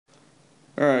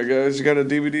Alright guys, you got a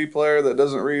DVD player that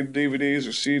doesn't read DVDs or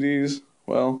CDs?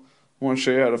 Well, I want to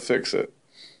show you how to fix it.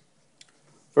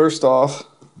 First off,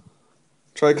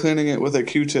 try cleaning it with a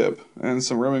Q-tip and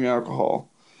some rubbing alcohol.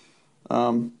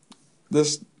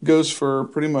 This goes for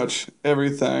pretty much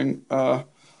everything, not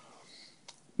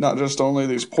just only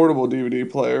these portable DVD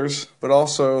players, but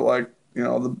also like,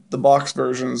 the box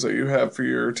versions that you have for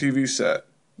your TV set,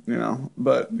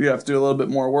 but you have to do a little bit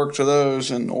more work to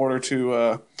those in order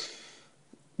to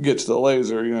get to the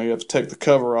laser. You have to take the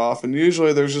cover off, and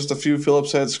usually there's just a few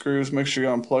Phillips head screws. Make sure you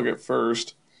unplug it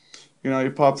first.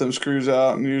 You pop them screws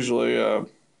out, and usually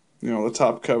the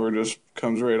top cover just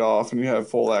comes right off, and you have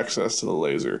full access to the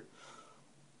laser.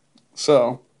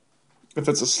 So if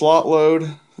it's a slot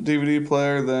load DVD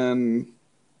player, then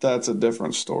that's a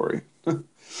different story.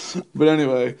 But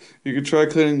anyway, you could try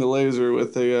cleaning the laser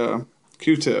with a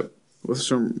Q-tip,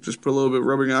 just put a little bit of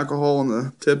rubbing alcohol on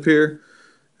the tip here,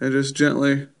 and just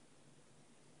gently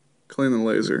clean the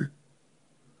laser.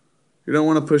 You don't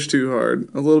want to push too hard.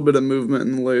 A little bit of movement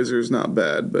in the laser is not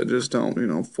bad, but just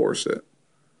don't, force it.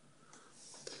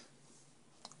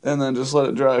 And then just let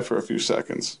it dry for a few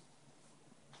seconds.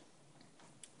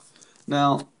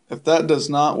 Now, if that does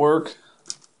not work,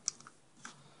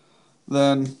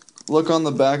 then look on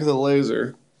the back of the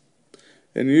laser,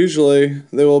 and usually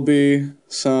there will be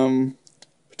some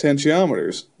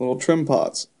potentiometers, little trim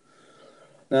pots.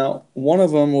 Now, one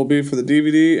of them will be for the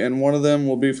DVD and one of them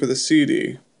will be for the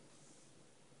CD.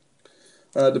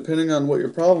 Depending on what your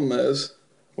problem is,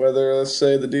 whether, let's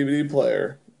say, the DVD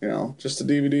player, just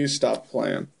the DVD stopped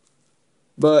playing,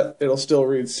 but it'll still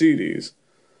read CDs.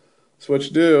 So what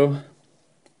you do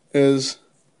is,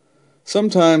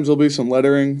 sometimes there'll be some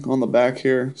lettering on the back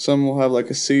here. Some will have like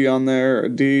a C on there, or a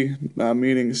D,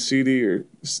 meaning CD or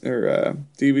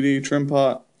DVD trim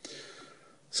pot.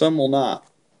 Some will not,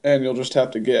 and you'll just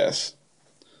have to guess.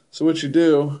 So what you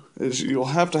do is you'll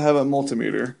have to have a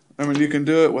multimeter. I mean, you can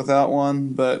do it without one,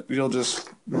 but you'll just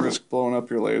risk blowing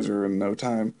up your laser in no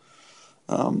time.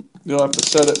 You'll have to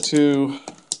set it to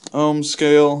ohm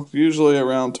scale. Usually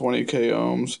around 20k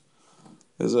ohms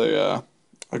is a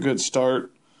good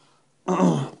start.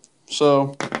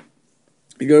 So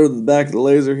you go to the back of the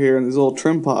laser here, and these little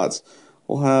trim pots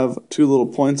will have two little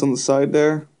points on the side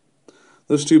there.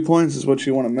 Those 2 points is what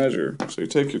you want to measure. So you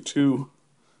take your two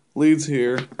leads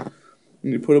here,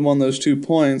 and you put them on those 2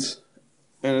 points,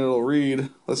 and it'll read,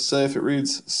 let's say if it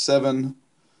reads 7k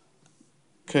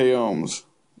ohms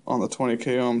on the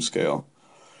 20k ohm scale.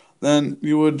 Then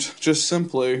you would just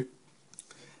simply,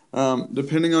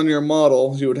 depending on your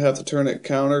model, you would have to turn it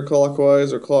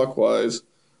counterclockwise or clockwise.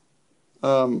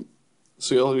 So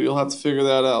you'll have to figure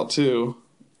that out too.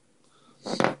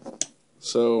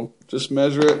 So just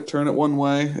measure it, turn it one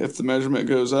way. If the measurement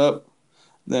goes up,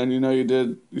 then you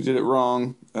did it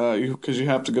wrong, because you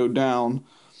have to go down.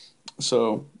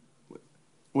 So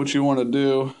what you want to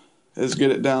do is get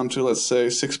it down to, let's say,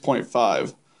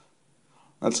 6.5.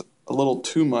 That's a little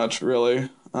too much, really.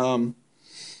 I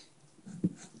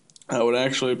would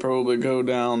actually probably go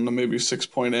down to maybe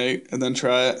 6.8 and then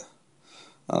try it.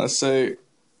 Let's say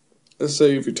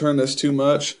if you turn this too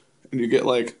much and you get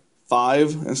like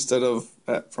 5 instead of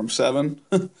from 7,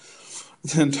 then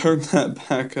turn that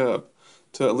back up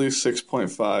to at least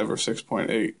 6.5 or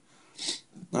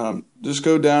 6.8. Just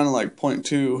go down in like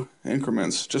 0.2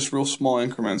 increments, just real small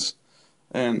increments.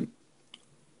 And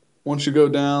once you go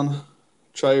down,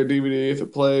 try your DVD. If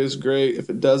it plays, great. If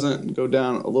it doesn't, go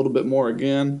down a little bit more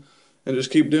again, and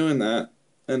just keep doing that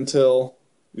until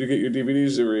you get your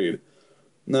DVDs to read.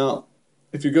 Now,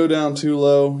 if you go down too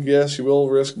low, yes, you will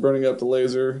risk burning up the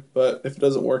laser, but if it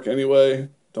doesn't work anyway,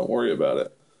 don't worry about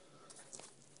it.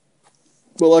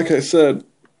 But like I said,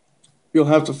 you'll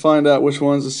have to find out which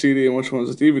one's a CD and which one's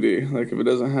a DVD. Like if it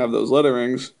doesn't have those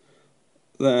letterings,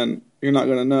 then you're not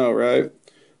going to know, right?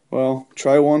 Well,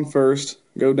 try one first,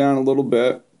 go down a little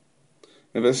bit.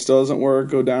 If it still doesn't work,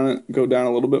 go down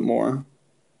a little bit more.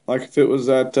 Like if it was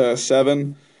at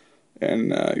 7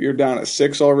 and you're down at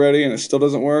 6 already and it still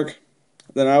doesn't work,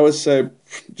 then I would say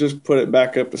just put it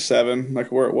back up to 7,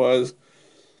 like where it was,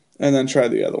 and then try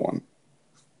the other one.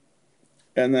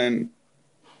 And then,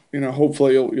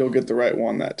 hopefully you'll get the right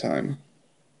one that time.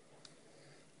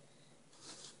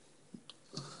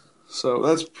 So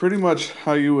that's pretty much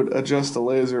how you would adjust the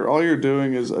laser. All you're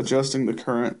doing is adjusting the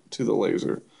current to the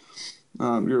laser.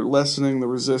 You're lessening the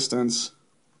resistance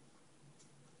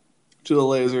to the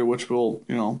laser, which will,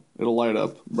 it'll light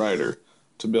up brighter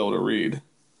to be able to read.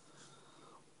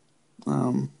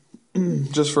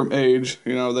 Just from age,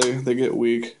 they get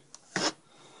weak.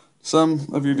 Some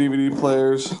of your DVD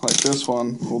players, like this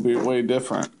one, will be way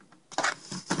different.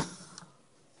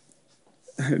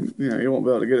 you won't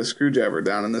be able to get a screwdriver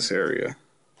down in this area.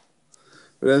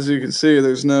 But as you can see,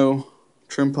 there's no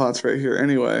trim pots right here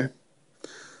anyway.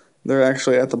 They're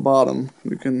actually at the bottom.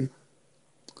 You can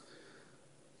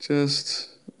just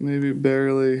maybe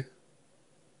barely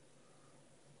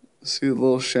see the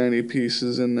little shiny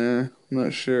pieces in there. I'm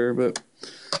not sure, but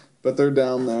they're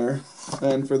down there.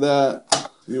 And for that,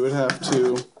 you would have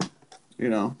to,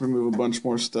 remove a bunch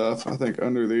more stuff. I think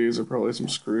under these are probably some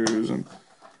screws, and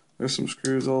there's some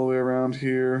screws all the way around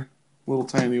here, little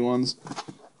tiny ones.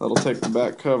 That'll take the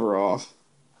back cover off.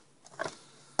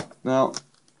 Now,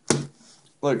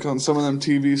 like on some of them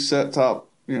TV set top,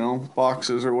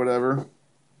 boxes or whatever,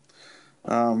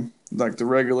 like the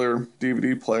regular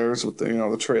DVD players with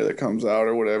the tray that comes out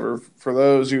or whatever, for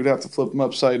those you'd have to flip them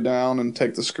upside down and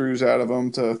take the screws out of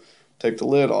them to take the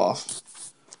lid off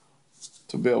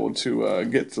to be able to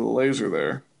get to the laser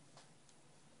there.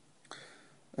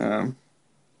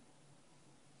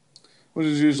 Which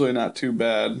is usually not too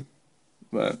bad,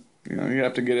 but you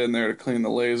have to get in there to clean the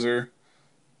laser.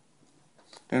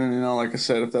 And like I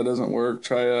said, if that doesn't work,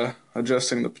 try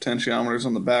adjusting the potentiometers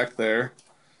on the back there,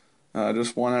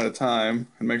 just one at a time,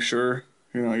 and make sure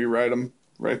you write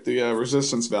the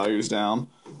resistance values down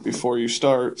before you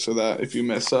start, so that if you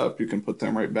mess up, you can put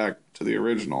them right back to the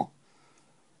original.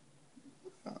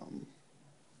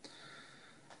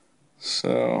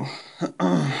 So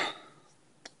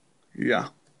yeah,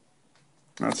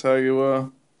 that's how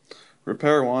you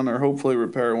repair one, or hopefully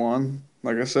repair one.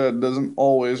 Like I said, it doesn't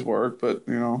always work, but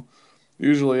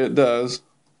usually it does.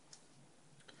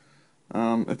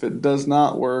 If it does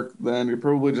not work, then you're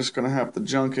probably just going to have to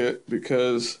junk it,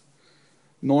 because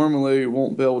normally you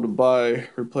won't be able to buy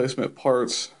replacement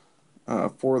parts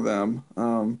for them.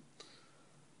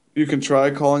 You can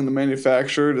try calling the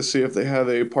manufacturer to see if they have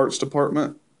a parts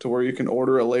department to where you can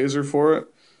order a laser for it.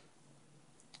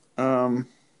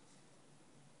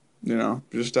 You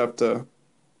just have to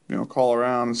call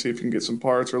around and see if you can get some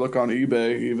parts, or look on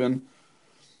eBay even.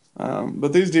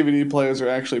 But these DVD players are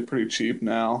actually pretty cheap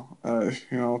now.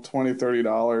 $20,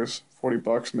 $30,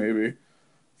 $40 maybe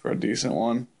for a decent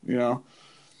one.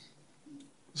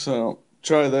 So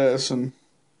try this, and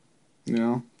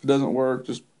if it doesn't work,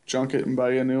 just junk it and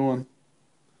buy you a new one.